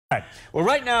Right. Well,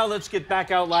 right now, let's get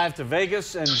back out live to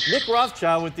Vegas and Nick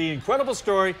Rothschild with the incredible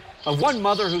story of one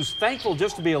mother who's thankful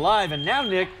just to be alive. And now,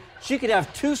 Nick, she could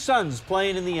have two sons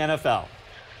playing in the NFL.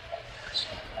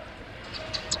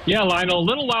 Yeah, Lionel, a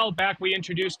little while back, we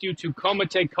introduced you to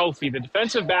Komotay Koffie, the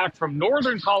defensive back from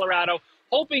northern Colorado,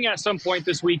 hoping at some point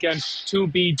this weekend to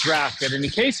be drafted. And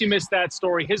in case you missed that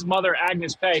story, his mother,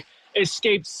 Agnes Pay,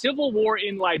 escaped civil war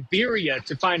in Liberia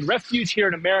to find refuge here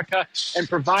in America and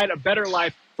provide a better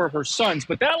life for her sons.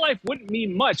 But that life wouldn't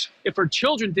mean much if her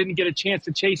children didn't get a chance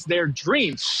to chase their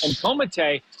dreams. And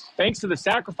Komotay, thanks to the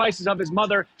sacrifices of his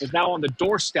mother, is now on the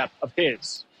doorstep of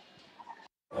his.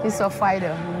 He's a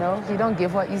fighter, you know. He don't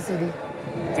give up easily.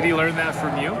 Did he learn that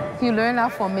from you? He learned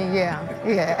that from me,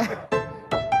 yeah.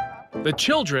 The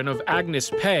children of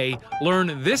Agnes Pay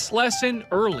learn this lesson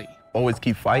early. Always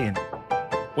keep fighting.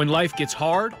 When life gets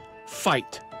hard,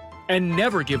 fight. And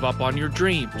never give up on your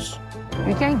dreams.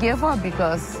 You can't give up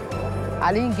because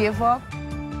I didn't give up.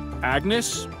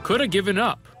 Agnes could have given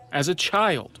up as a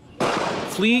child,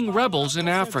 fleeing rebels in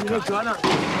Africa.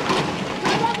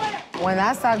 When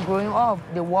I started growing up,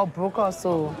 the war broke out,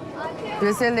 so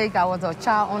basically I was a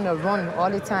child on the run all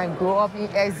the time, grew up in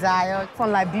exile,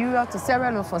 from Liberia to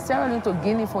Sierra Leone, from Sierra Leone to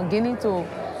Guinea, from Guinea to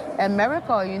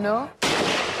America, you know.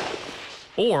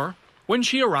 Or when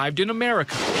she arrived in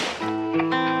America.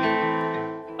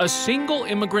 A single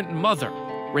immigrant mother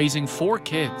raising 4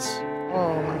 kids.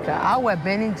 Oh my God, I was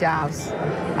many jobs.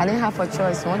 I didn't have a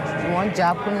choice, one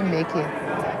job couldn't make it.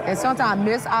 And sometimes I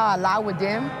miss out a lot with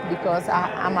them because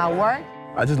I'm at work.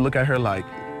 I just look at her like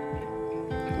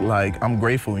I'm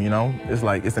grateful, you know? It's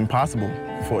like, it's impossible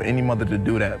for any mother to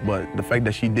do that, but the fact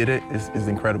that she did it is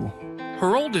incredible.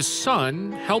 Her oldest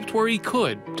son helped where he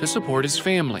could to support his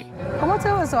family.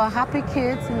 Komotay was a happy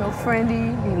kid, you know,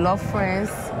 friendly, he loved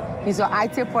friends. He's an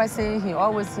IT person, he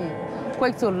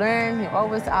quick to learn, he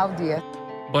always out there.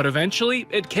 But eventually,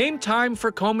 it came time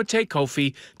for Komotay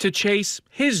Koffie to chase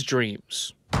his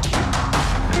dreams.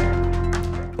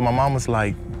 My mom was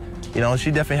like, you know,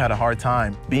 she definitely had a hard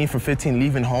time. Being from 15,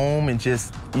 leaving home and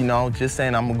just, you know, just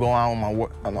saying I'm gonna go out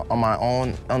on my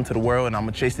own onto the world and I'm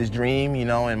gonna chase this dream, you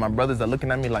know, and my brothers are looking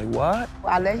at me like, what?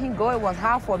 I let him go, it was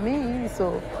hard for me,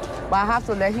 but I have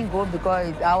to let him go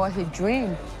because that was his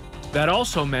dream. That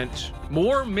also meant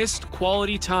more missed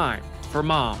quality time for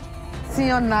Mom.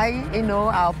 Senior night, you know,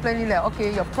 I was planning like,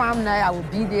 okay, your prom night, I will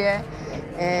be there.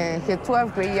 And his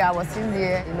 12th grade year, I was in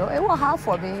there. You know, it was hard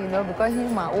for me, you know, because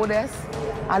he's my oldest.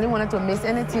 I didn't want to miss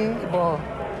anything, but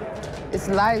it's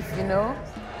life, you know.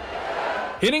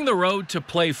 Hitting the road to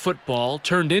play football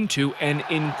turned into an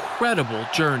incredible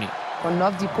journey. From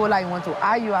North Dakota, he went to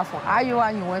Iowa. From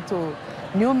Iowa, he went to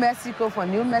New Mexico.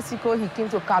 From New Mexico, he came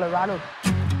to Colorado.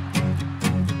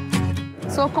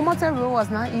 So Komotay road was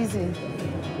not easy.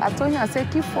 I told him, I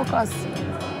said, keep focused.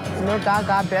 You know, God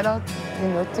got better, you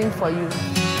know, thing for you.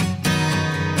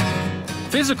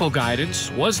 Physical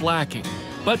guidance was lacking,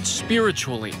 but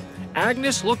spiritually,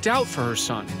 Agnes looked out for her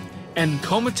son, and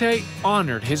Komotay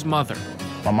honored his mother.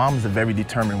 My mom is a very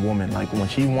determined woman. Like, when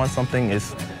she wants something,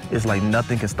 it's like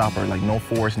nothing can stop her, like no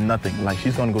force, nothing. Like,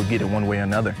 she's gonna go get it one way or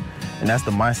another. And that's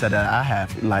the mindset that I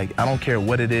have. Like, I don't care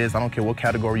what it is, I don't care what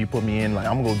category you put me in, like,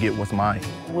 I'm gonna go get what's mine.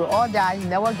 With all that, he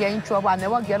never get in trouble. I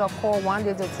never get a call one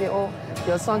day to say, oh,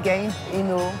 your son getting, you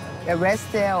know,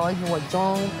 arrested, or he was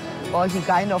drunk, or he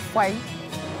got in a fight.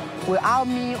 Without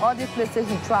me, all the places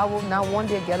he traveled, not one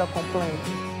day get a complaint.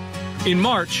 In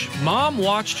March, Mom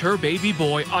watched her baby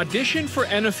boy audition for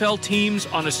NFL teams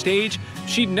on a stage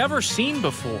she'd never seen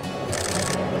before.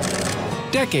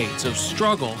 Decades of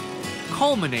struggle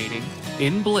culminating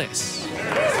in bliss.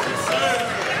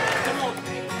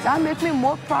 That makes me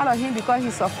more proud of him because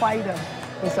he's a fighter.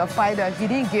 He's a fighter. He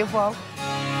didn't give up.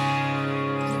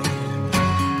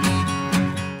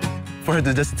 For her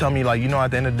to just tell me, like, you know, at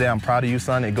the end of the day, I'm proud of you,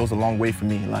 son, it goes a long way for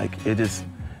me. Like, it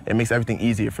makes everything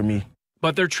easier for me.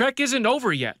 But their trek isn't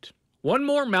over yet. One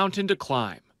more mountain to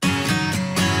climb.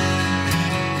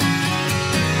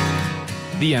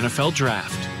 The NFL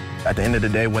Draft. At the end of the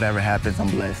day, whatever happens,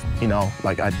 I'm blessed. You know,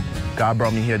 like, God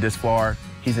brought me here this far.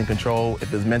 He's in control.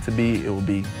 If it's meant to be, it will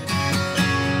be.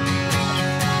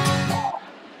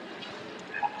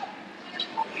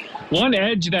 One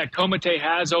edge that Komotay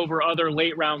has over other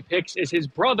late-round picks is his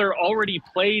brother already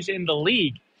plays in the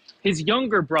league. His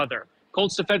younger brother,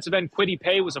 Colts defensive end Kwity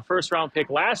Paye, was a first-round pick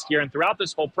last year, and throughout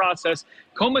this whole process,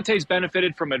 Komotay's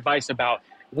benefited from advice about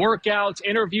workouts,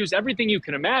 interviews, everything you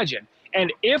can imagine.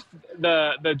 And if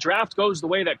the draft goes the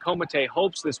way that Komotay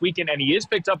hopes this weekend, and he is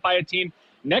picked up by a team,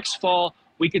 next fall,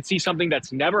 we could see something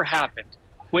that's never happened.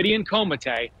 Kwity and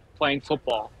Komotay playing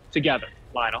football together.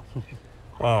 Lionel.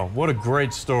 Oh, what a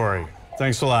great story.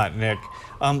 Thanks a lot, Nick.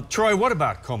 Troy, what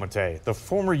about Komotay, the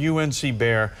former UNC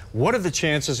Bear? What are the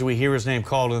chances we hear his name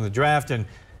called in the draft? And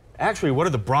actually, what do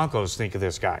the Broncos think of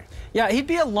this guy? Yeah, he'd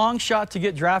be a long shot to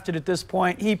get drafted at this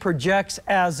point. He projects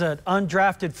as an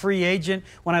undrafted free agent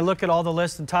when I look at all the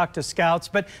lists and talk to scouts.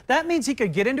 But that means he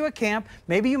could get into a camp.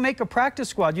 Maybe you make a practice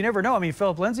squad. You never know. I mean,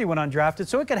 Philip Lindsay went undrafted,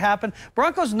 so it could happen.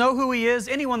 Broncos know who he is.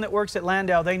 Anyone that works at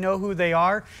Landau, they know who they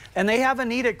are. And they have a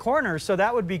need at corner, so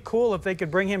that would be cool if they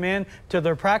could bring him in to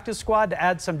their practice squad to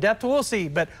add some depth. We'll see,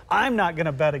 but I'm not going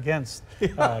to bet against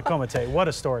Komotay. What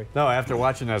a story. No, after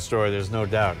watching that story, there's no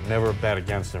doubt. Never bet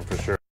against him for sure.